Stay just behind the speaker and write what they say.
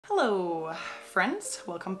Hello friends,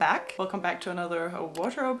 welcome back. Welcome back to another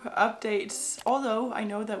wardrobe update. Although I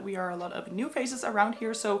know that we are a lot of new faces around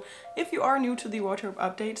here, so if you are new to the wardrobe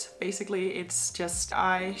update, basically it's just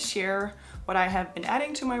I share what I have been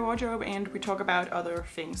adding to my wardrobe and we talk about other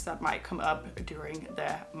things that might come up during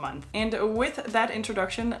the month. And with that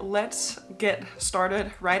introduction, let's get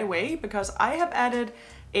started right away because I have added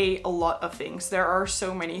a lot of things. There are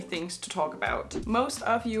so many things to talk about. Most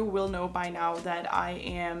of you will know by now that I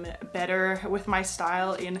am better with my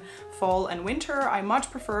style in fall and winter. I much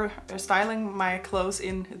prefer styling my clothes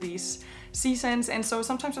in these seasons, and so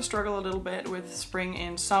sometimes I struggle a little bit with spring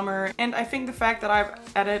and summer, and I think the fact that I've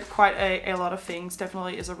added quite a lot of things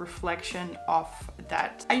definitely is a reflection of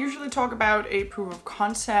that. I usually talk about a proof of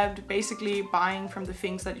concept, basically buying from the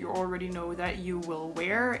things that you already know that you will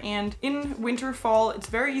wear, and in winter, fall, it's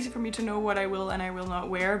very easy for me to know what I will and I will not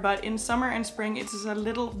wear, but in summer and spring it's a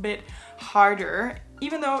little bit harder.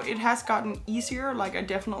 Even though it has gotten easier, like I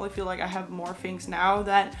definitely feel like I have more things now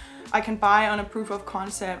that I can buy on a proof of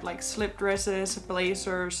concept, like slip dresses,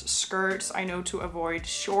 blazers, skirts. I know to avoid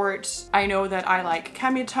shorts. I know that I like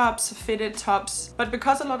cami tops, fitted tops, but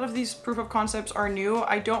because a lot of these proof of concepts are new,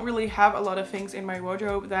 I don't really have a lot of things in my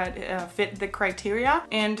wardrobe that fit the criteria,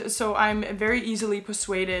 and so I'm very easily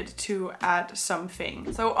persuaded to add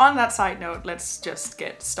something. So on that side note, let's just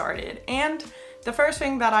get started. And the first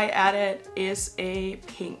thing that I added is a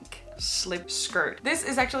pink slip skirt. This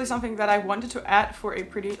is actually something that I wanted to add for a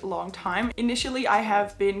pretty long time. Initially, I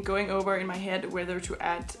have been going over in my head whether to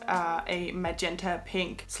add a magenta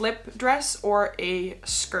pink slip dress or a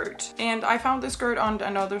skirt. And I found this skirt on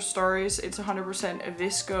another stories. It's 100%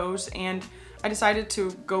 viscose, and I decided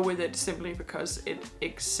to go with it simply because it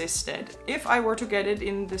existed. If I were to get it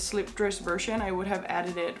in the slip dress version, I would have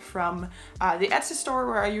added it from the Etsy store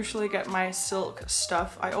where I usually get my silk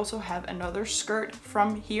stuff. I also have another skirt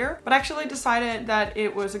from here, but I actually decided that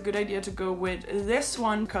it was a good idea to go with this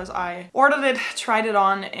one because I ordered it, tried it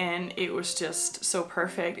on, and it was just so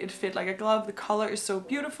perfect. It fit like a glove. The color is so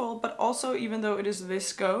beautiful, but also even though it is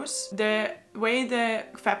viscose, the way the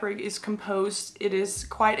fabric is composed, it is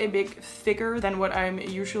quite a bit thicker than what I'm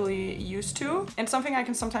usually used to. And something I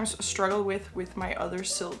can sometimes struggle with my other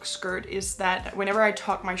silk skirt is that whenever I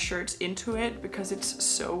tuck my shirts into it, because it's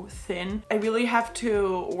so thin, I really have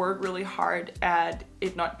to work really hard at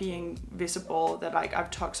it not being visible that like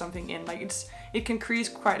I've tucked something in. Like it can crease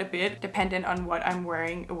quite a bit dependent on what I'm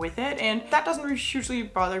wearing with it, and that doesn't usually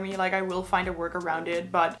bother me. Like I will find a work around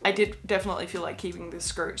it, but I did definitely feel like keeping this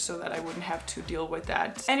skirt so that I wouldn't have to deal with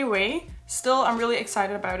that. Anyway, still I'm really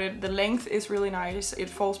excited about it. The length is really nice. It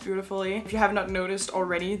falls beautifully. If you have not noticed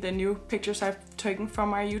already, the new pictures I've taken from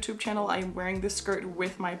my YouTube channel, I'm wearing this skirt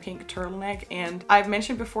with my pink turtleneck, and I've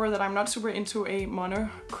mentioned before that I'm not super into a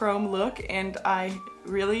monochrome look, and I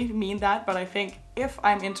really mean that, but I think if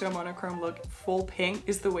I'm into a monochrome look, full pink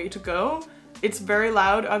is the way to go. It's very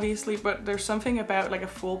loud, obviously, but there's something about like a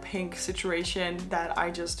full pink situation that I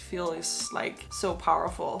just feel is like so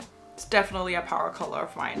powerful. It's definitely a power color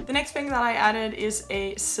of mine. The next thing that I added is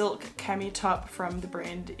a silk cami top from the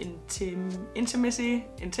brand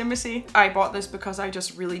Intimacy. I bought this because I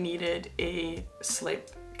just really needed a slip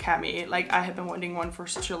cami. Like I have been wanting one for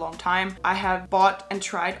such a long time. I have bought and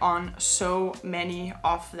tried on so many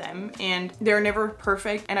of them and they're never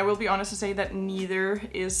perfect, and I will be honest to say that neither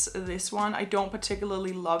is this one. I don't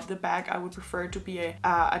particularly love the back. I would prefer it to be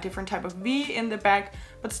a different type of V in the back,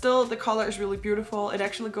 but still the color is really beautiful. It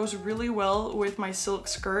actually goes really well with my silk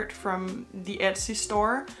skirt from the Etsy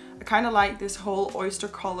store. I kind of like this whole oyster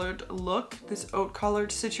colored look, this oat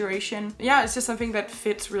colored situation. Yeah, it's just something that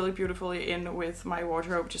fits really beautifully in with my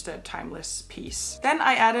wardrobe, just a timeless piece. Then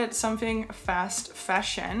I added something fast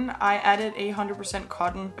fashion. I added a 100%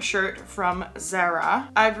 cotton shirt from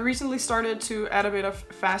ZARA. I've recently started to add a bit of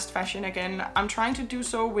fast fashion again. I'm trying to do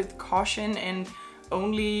so with caution and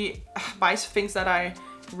only buy things that I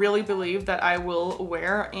really believe that I will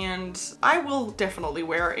wear, and I will definitely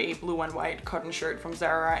wear a blue and white cotton shirt from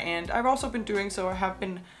ZARA, and I've also been doing so. I have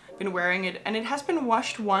been wearing it, and it has been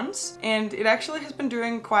washed once and it actually has been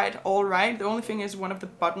doing quite all right. The only thing is one of the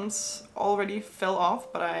buttons already fell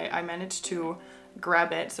off, but I managed to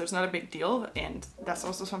grab it, so it's not a big deal, and that's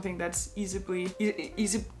also something that's easily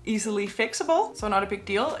fixable, so not a big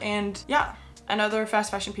deal. And yeah, another fast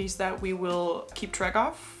fashion piece that we will keep track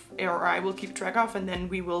of, or I will keep track of, and then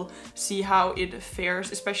we will see how it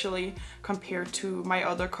fares, especially compared to my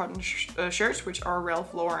other cotton shirts, which are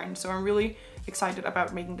Ralph Lauren. So I'm really excited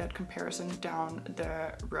about making that comparison down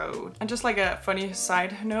the road. And just like a funny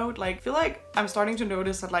side note, like I feel like I'm starting to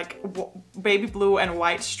notice that like baby blue and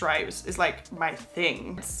white stripes is like my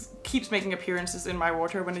thing. It keeps making appearances in my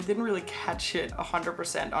wardrobe and I didn't really catch it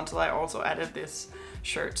 100% until I also added this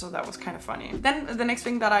shirt, so that was kind of funny. Then the next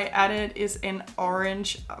thing that I added is an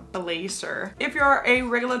orange blazer. If you're a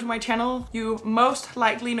regular to my channel, you most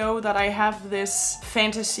likely know that I have this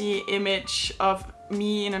fantasy image of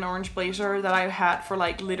me in an orange blazer that I've had for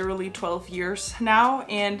like literally 12 years now,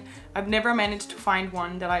 and I've never managed to find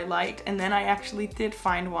one that I liked, and then I actually did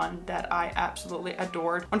find one that I absolutely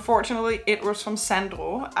adored. Unfortunately, it was from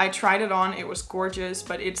Sandro. I tried it on, it was gorgeous,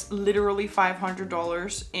 but it's literally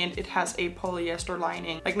 $500 and it has a polyester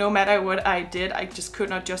lining. Like no matter what I did, I just could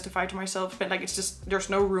not justify to myself, but like it's just, there's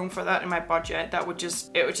no room for that in my budget.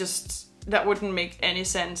 That wouldn't make any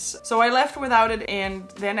sense. So I left without it, and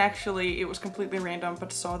then actually it was completely random,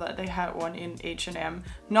 but saw that they had one in H&M.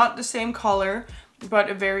 Not the same color,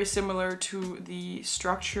 but very similar to the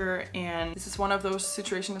structure, and this is one of those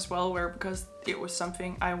situations as well where because it was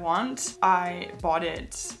something I want, I bought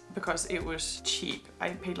it because it was cheap. I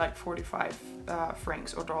paid like 45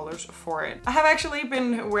 francs or dollars for it. I have actually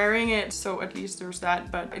been wearing it, so at least there's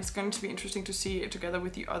that, but it's going to be interesting to see it together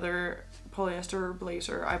with the other polyester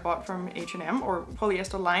blazer I bought from H&M, or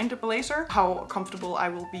polyester lined blazer, how comfortable I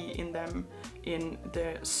will be in them in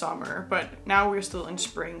the summer. But now we're still in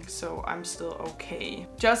spring, so I'm still okay.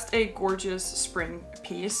 Just a gorgeous spring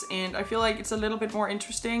piece, and I feel like it's a little bit more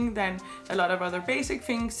interesting than a lot of other basic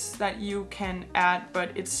things that you can add,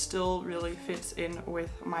 but it still really fits in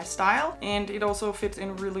with my style, and it also fits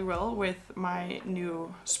in really well with my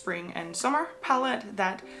new spring and summer palette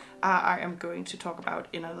that I am going to talk about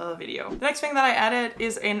in another video. The next thing that I added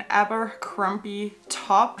is an Abercrombie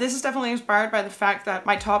top. This is definitely inspired by the fact that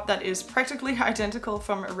my top that is practically identical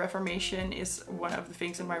from Reformation is one of the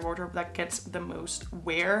things in my wardrobe that gets the most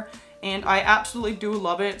wear, and I absolutely do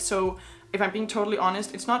love it. So if I'm being totally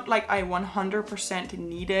honest, it's not like I 100%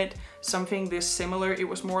 needed something this similar. It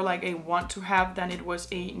was more like a want to have than it was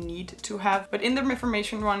a need to have. But in the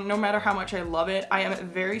Reformation one, no matter how much I love it, I am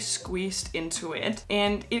very squeezed into it.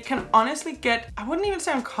 And it can honestly get, I wouldn't even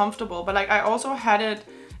say uncomfortable, but like I also had it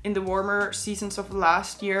in the warmer seasons of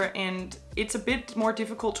last year, and it's a bit more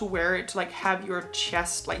difficult to wear it to like have your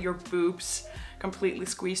chest, like your boobs, completely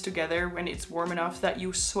squeezed together when it's warm enough that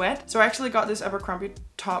you sweat. So I actually got this Abercrombie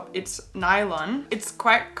top. It's nylon. It's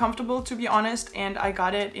quite comfortable, to be honest, and I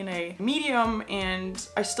got it in a medium, and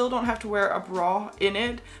I still don't have to wear a bra in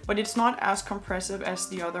it, but it's not as compressive as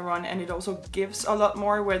the other one, and it also gives a lot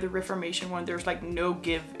more, where the Reformation one, there's like no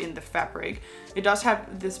give in the fabric. It does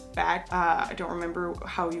have this bag. I don't remember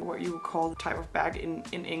what you would call the type of bag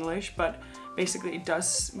in English, but basically it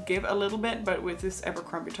does give a little bit, but with this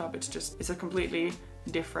Abercrombie top, it's a completely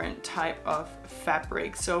different type of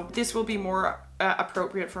fabric. So this will be more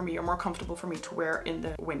appropriate for me, or more comfortable for me to wear in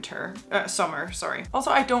the summer, sorry. Also,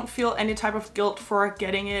 I don't feel any type of guilt for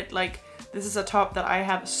getting it. Like, this is a top that I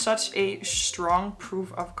have such a strong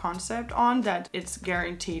proof of concept on that it's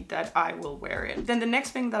guaranteed that I will wear it. Then the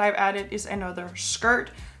next thing that I've added is another skirt.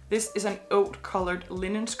 This is an oat colored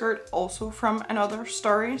linen skirt, also from Another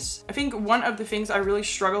Stories. I think one of the things I really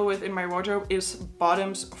struggle with in my wardrobe is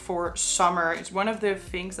bottoms for summer. It's one of the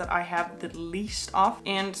things that I have the least of,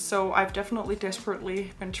 and so I've definitely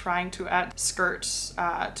desperately been trying to add skirts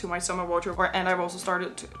to my summer wardrobe, and I've also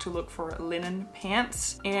started to look for linen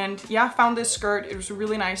pants. And yeah, I found this skirt. It was a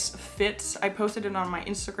really nice fit. I posted it on my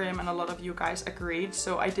Instagram and a lot of you guys agreed,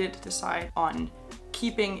 so I did decide on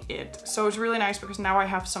keeping it. So it's really nice because now I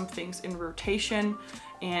have some things in rotation,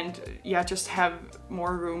 and yeah, just have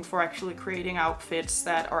more room for actually creating outfits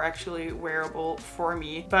that are actually wearable for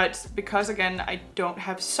me. But because again, I don't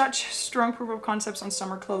have such strong proof of concepts on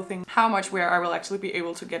summer clothing, how much wear I will actually be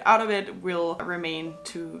able to get out of it will remain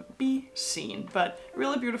to be seen. But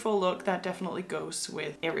really beautiful look that definitely goes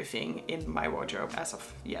with everything in my wardrobe as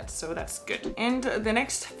of yet, so that's good. And the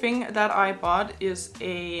next thing that I bought is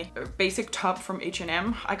a basic top from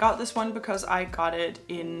H&M. I got this one because I got it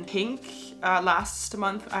in pink last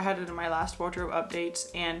month. I had it in my last wardrobe updates,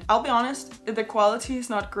 and I'll be honest, the quality is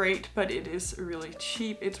not great, but it is really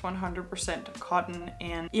cheap. It's 100% cotton,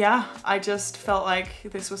 and yeah, I just felt like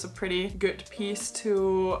this was a pretty good piece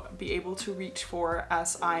to be able to reach for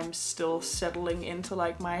as I'm still settling into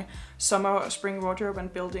like my summer spring wardrobe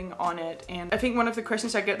and building on it. And I think one of the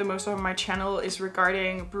questions I get the most on my channel is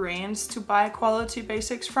regarding brands to buy quality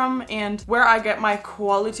basics from, and where I get my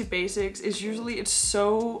quality basics is usually it's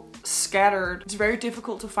so scattered. It's very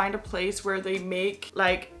difficult to find a place where they make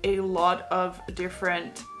like a lot of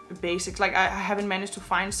different basics. Like I haven't managed to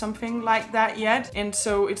find something like that yet, and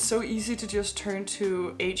so it's so easy to just turn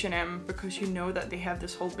to H&M because you know that they have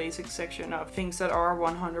this whole basic section of things that are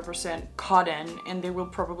 100% cotton, and they will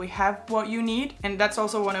probably have what you need. And that's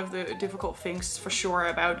also one of the difficult things for sure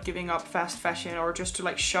about giving up fast fashion, or just to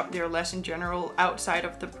like shop there less in general outside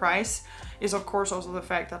of the price, is of course also the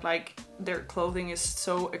fact that like their clothing is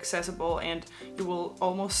so accessible and you will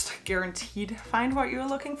almost guaranteed find what you're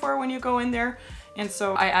looking for when you go in there. And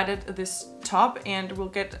so I added this top and we'll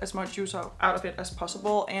get as much use out of it as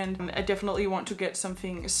possible. And I definitely want to get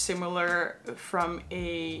something similar from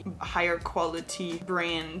a higher quality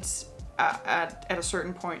brand at a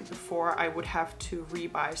certain point before I would have to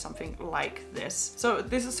rebuy something like this. So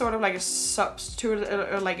this is sort of like a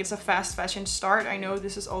substitute, like it's a fast fashion start. I know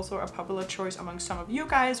this is also a popular choice among some of you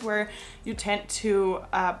guys, where you tend to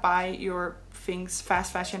buy your things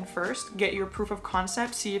fast fashion first, get your proof of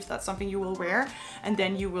concept, see if that's something you will wear, and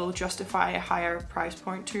then you will justify a higher price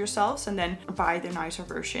point to yourselves and then buy the nicer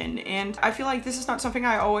version. And I feel like this is not something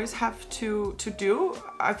I always have to do.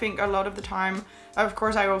 I think a lot of the time, of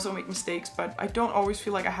course I also make mistakes, but I don't always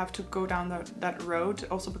feel like I have to go down that road,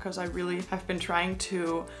 also because I really have been trying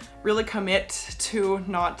to really commit to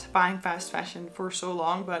not buying fast fashion for so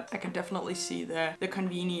long. But I can definitely see the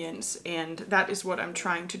convenience, and that is what I'm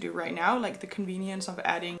trying to do right now, like the convenience of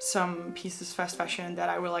adding some pieces fast fashion that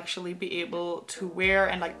I will actually be able to wear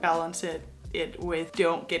and like balance it with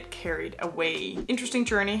don't get carried away. Interesting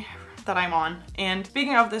journey that I'm on. And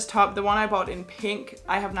speaking of this top, the one I bought in pink,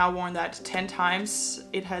 I have now worn that 10 times.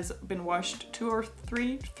 It has been washed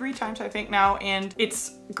three times I think now, and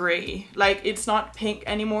it's gray. Like it's not pink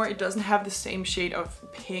anymore. It doesn't have the same shade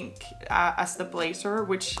of pink as the blazer,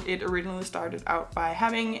 which it originally started out by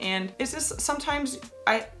having. And it's just sometimes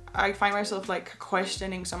I find myself like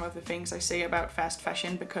questioning some of the things I say about fast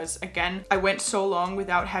fashion, because again, I went so long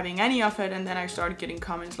without having any of it, and then I started getting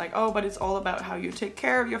comments like, oh, but it's all about how you take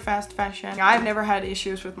care of your fast fashion. I've never had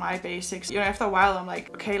issues with my basics. You know, after a while I'm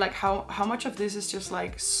like, okay, like how much of this is just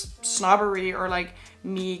like snobbery or like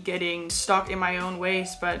me getting stuck in my own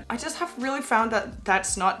ways? But I just have really found that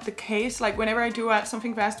that's not the case. Like whenever I do add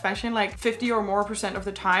something fast fashion, like 50 or more % of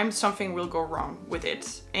the time something will go wrong with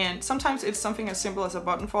it. And sometimes it's something as simple as a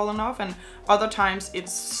button falling off, and other times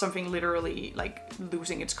it's something literally like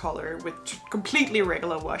losing its color with completely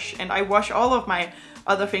regular wash. And I wash all of my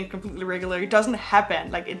other things completely regular. It doesn't happen.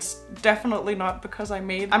 Like it's definitely not because I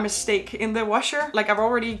made a mistake in the washer. Like I've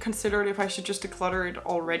already considered if I should just declutter it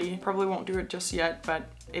already. Probably won't do it just yet, but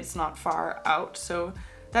it's not far out. So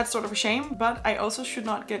that's sort of a shame, but I also should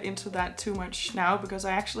not get into that too much now, because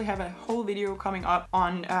I actually have a whole video coming up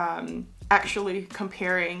on actually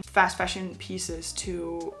comparing fast fashion pieces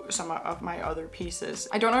to some of my other pieces.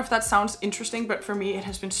 I don't know if that sounds interesting, but for me it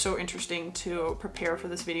has been so interesting to prepare for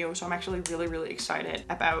this video, so I'm actually really excited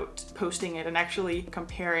about posting it and actually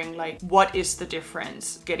comparing like what is the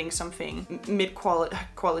difference getting something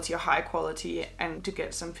mid-quality or high quality and to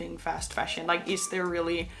get something fast fashion. Like, is there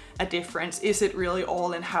really a difference? Is it really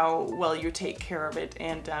all in how well you take care of it?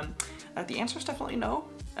 And the answer is definitely no.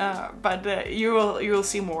 But you will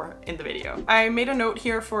see more in the video. I made a note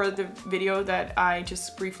here for the video that I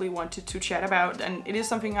just briefly wanted to chat about, and it is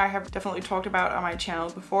something I have definitely talked about on my channel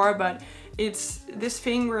before, but it's this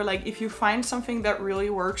thing where like if you find something that really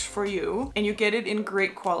works for you and you get it in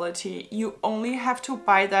great quality, you only have to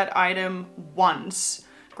buy that item once.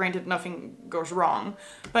 Granted, nothing goes wrong,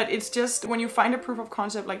 but it's just when you find a proof of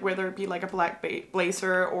concept, like whether it be like a black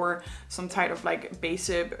blazer or some type of like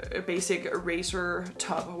basic razor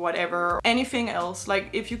top, whatever, anything else, like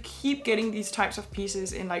if you keep getting these types of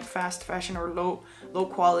pieces in like fast fashion or low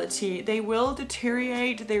quality, they will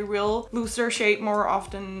deteriorate, they will lose their shape more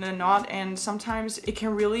often than not, and sometimes it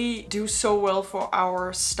can really do so well for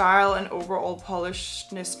our style and overall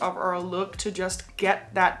polishedness of our look to just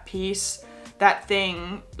get that piece, that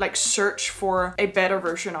thing, like search for a better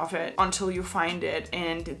version of it until you find it,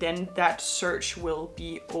 and then that search will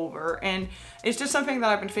be over. And it's just something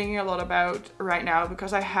that I've been thinking a lot about right now,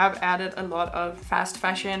 because I have added a lot of fast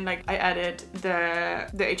fashion. Like I added the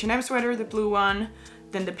H&M sweater, the blue one,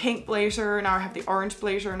 then the pink blazer, now I have the orange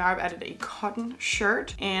blazer, now I've added a cotton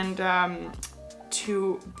shirt, and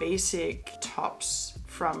 2 basic tops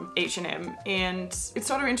from H&M. And it's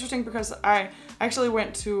sort of interesting because I actually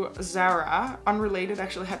went to ZARA, unrelated,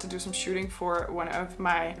 actually had to do some shooting for one of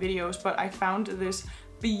my videos, but I found this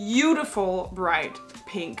beautiful bright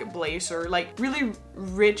pink blazer, like really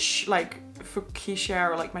rich, like fuchsia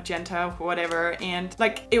or like magenta, whatever, and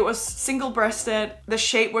like it was single-breasted. The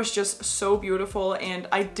shape was just so beautiful, and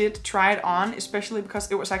I did try it on, especially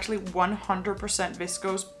because it was actually 100%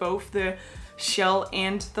 viscose, both the shell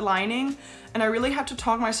and the lining, and I really had to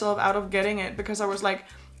talk myself out of getting it because I was like,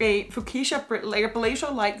 a fuchsia blazer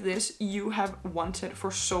like this you have wanted for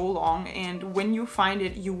so long, and when you find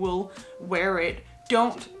it you will wear it.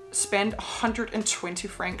 Don't spend 120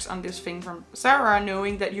 francs on this thing from ZARA,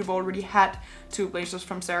 knowing that you've already had 2 blazers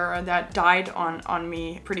from ZARA that died on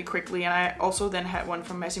me pretty quickly, and I also then had one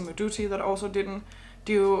from Massimo Dutti that also didn't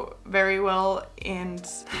do very well. And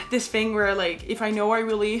this thing where like, if I know I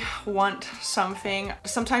really want something,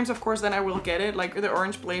 sometimes of course then I will get it, like the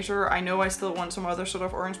orange blazer. I know I still want some other sort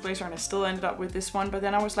of orange blazer and I still ended up with this one, but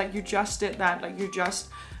then I was like, you just did that, like you just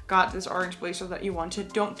got this orange blazer that you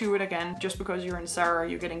wanted. Don't do it again just because you're in ZARA.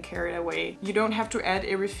 You're getting carried away. You don't have to add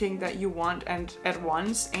everything that you want and at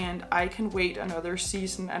once, and I can wait another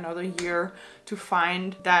season, another year to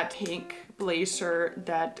find that pink blazer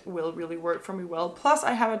that will really work for me well. Plus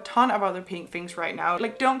I have a ton of other pink things right now.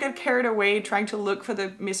 Like, don't get carried away trying to look for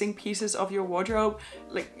the missing pieces of your wardrobe.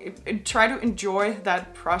 Like, try to enjoy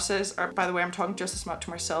that process. By the way, I'm talking just as much to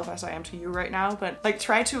myself as I am to you right now, but like,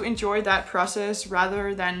 try to enjoy that process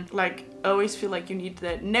rather than like always feel like you need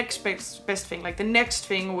the next best thing. Like the next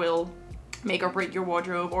thing will make or break your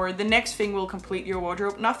wardrobe, or the next thing will complete your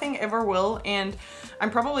wardrobe. Nothing ever will, and I'm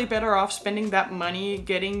probably better off spending that money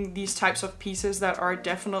getting these types of pieces that are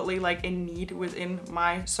definitely like a need within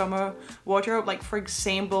my summer wardrobe. Like for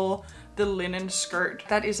example, the linen skirt,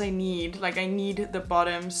 that is a need. Like I need the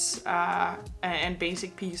bottoms and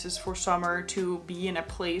basic pieces for summer to be in a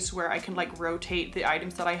place where I can like rotate the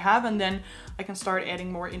items that I have, and then I can start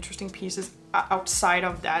adding more interesting pieces outside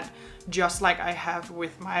of that, just like I have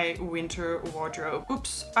with my winter wardrobe.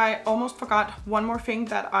 Oops, I almost forgot. One more thing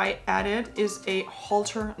that I added is a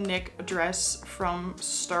halter neck dress from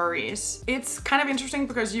Stories. It's kind of interesting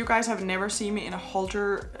because you guys have never seen me in a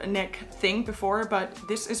halter neck thing before, but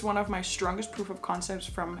this is one of my strongest proof of concepts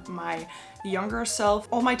from my younger self.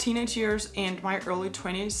 All my teenage years and my early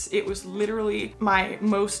 20s, it was literally my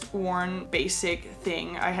most worn basic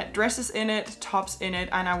thing. I had dresses in it, tops in it,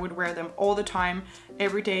 and I would wear them all the time,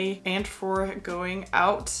 every day, and for going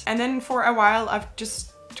out. And then for a while I've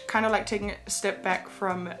just kind of like taken a step back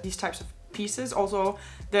from these types of pieces. Also,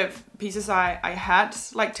 the pieces I had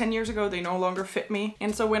like 10 years ago, they no longer fit me.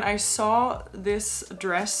 And so when I saw this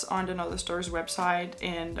dress on the Naja Stories website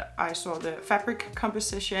and I saw the fabric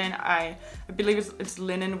composition, I believe it's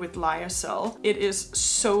linen with lyocell. It is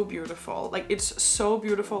so beautiful. Like, it's so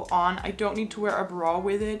beautiful on. I don't need to wear a bra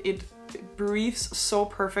with it. It breathes so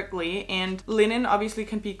perfectly, and linen obviously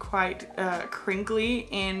can be quite crinkly,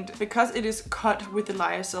 and because it is cut with the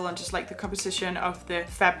lyocell and just like the composition of the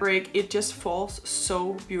fabric, it just falls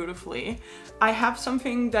so beautifully. I have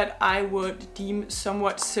something that I would deem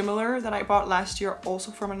somewhat similar that I bought last year,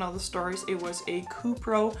 also from Naja Stories. It was a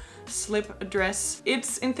Cupro slip dress.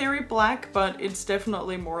 It's in theory black, but it's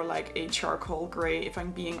definitely more like a charcoal gray if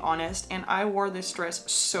I'm being honest, and I wore this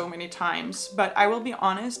dress so many times. But I will be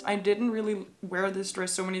honest, I didn't really wear this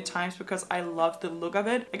dress so many times because I love the look of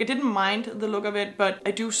it. Like, I didn't mind the look of it, but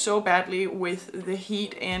I do so badly with the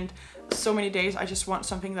heat, and so many days I just want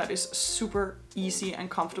something that is super easy and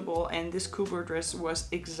comfortable, and this Cupro dress was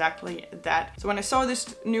exactly that. So when I saw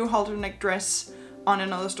this new halter neck dress on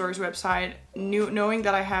Naja Stories website, knowing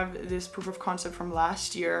that I have this proof of concept from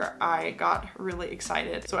last year, I got really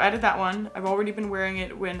excited. So I added that one. I've already been wearing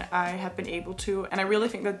it when I have been able to, and I really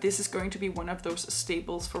think that this is going to be one of those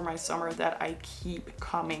staples for my summer that I keep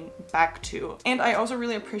coming back to. And I also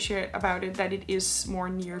really appreciate about it that it is more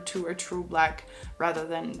near to a true black rather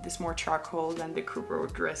than this more charcoal than the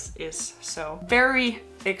Cupro dress is. So very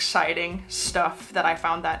exciting stuff that I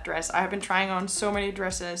found that dress. I have been trying on so many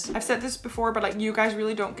dresses. I've said this before, but like, you guys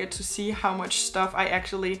really don't get to see how much stuff I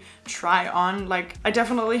actually try on. Like, I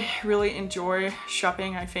definitely really enjoy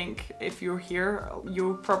shopping. I think if you're here,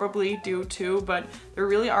 you probably do too, but there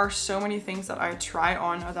really are so many things that I try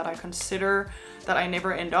on or that I consider that I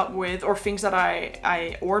never end up with, or things that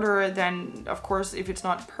I order, then of course if it's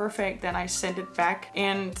not perfect then I send it back,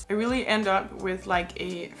 and I really end up with like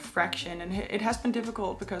a fraction, and it has been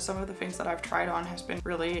difficult because some of the things that I've tried on has been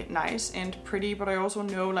really nice and pretty, but I also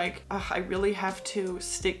know like I really have to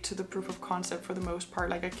stick to the proof of concept for the most part.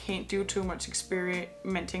 Like, I can't do too much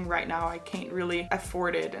experimenting right now. I can't really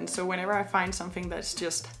afford it, and so whenever I find something that's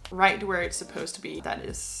just right where it's supposed to be, that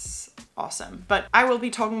is awesome. But I will be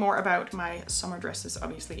talking more about my summer dresses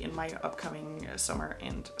obviously in my upcoming summer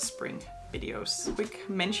and spring videos. Quick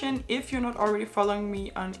mention, if you're not already following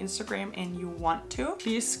me on Instagram and you want to,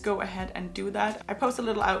 please go ahead and do that. I post a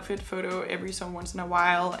little outfit photo every so once in a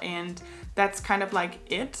while, and that's kind of like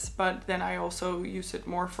it, but then I also use it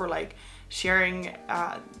more for like sharing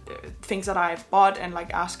things that I've bought and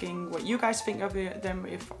like asking what you guys think of them,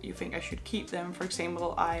 if you think I should keep them. For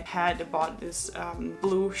example, I had bought this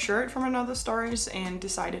blue shirt from another stores and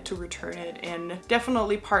decided to return it, and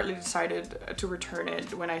definitely partly decided to return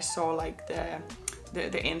it when I saw like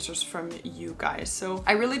the answers from you guys. So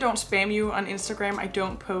I really don't spam you on Instagram. I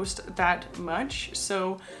don't post that much.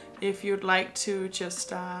 So if you'd like to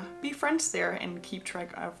just be friends there and keep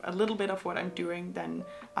track of a little bit of what I'm doing, then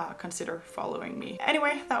consider following me.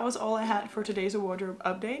 Anyway, that was all I had for today's wardrobe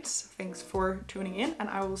updates. Thanks for tuning in, and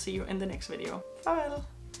I will see you in the next video. Bye!